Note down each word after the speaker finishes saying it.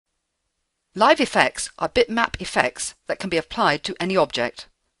Live effects are bitmap effects that can be applied to any object,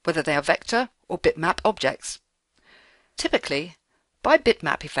 whether they are vector or bitmap objects. Typically, by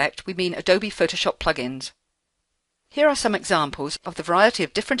bitmap effect we mean Adobe Photoshop plugins. Here are some examples of the variety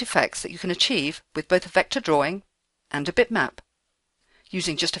of different effects that you can achieve with both a vector drawing and a bitmap,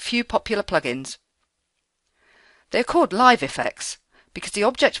 using just a few popular plugins. They are called live effects because the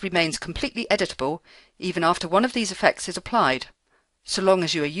object remains completely editable even after one of these effects is applied, so long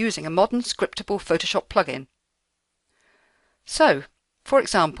as you are using a modern scriptable Photoshop plugin. So, for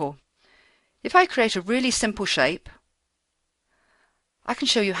example, if I create a really simple shape, I can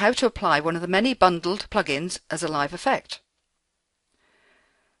show you how to apply one of the many bundled plugins as a live effect.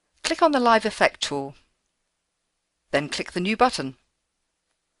 Click on the Live Effect tool, then click the New button.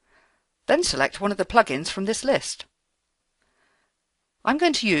 Then select one of the plugins from this list. I'm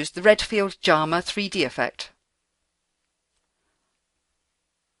going to use the Redfield Xara 3D effect.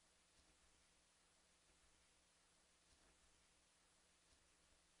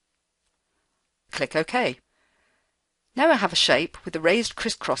 Click OK. Now I have a shape with the raised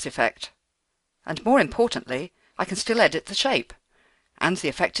crisscross effect, and more importantly, I can still edit the shape, and the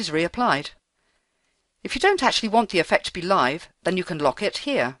effect is reapplied. If you don't actually want the effect to be live, then you can lock it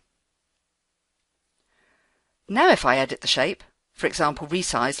here. Now if I edit the shape, for example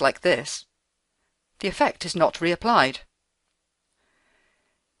resize like this, the effect is not reapplied.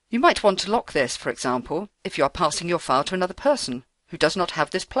 You might want to lock this, for example, if you are passing your file to another person who does not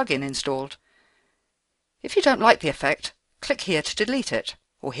have this plugin installed. If you don't like the effect, click here to delete it,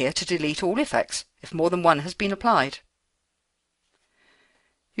 or here to delete all effects if more than one has been applied.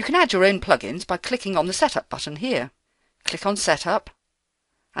 You can add your own plugins by clicking on the Setup button here. Click on Setup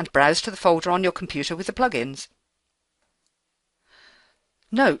and browse to the folder on your computer with the plugins.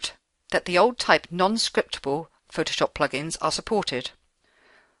 Note that the old type non-scriptable Photoshop plugins are supported,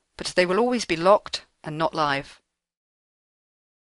 but they will always be locked and not live.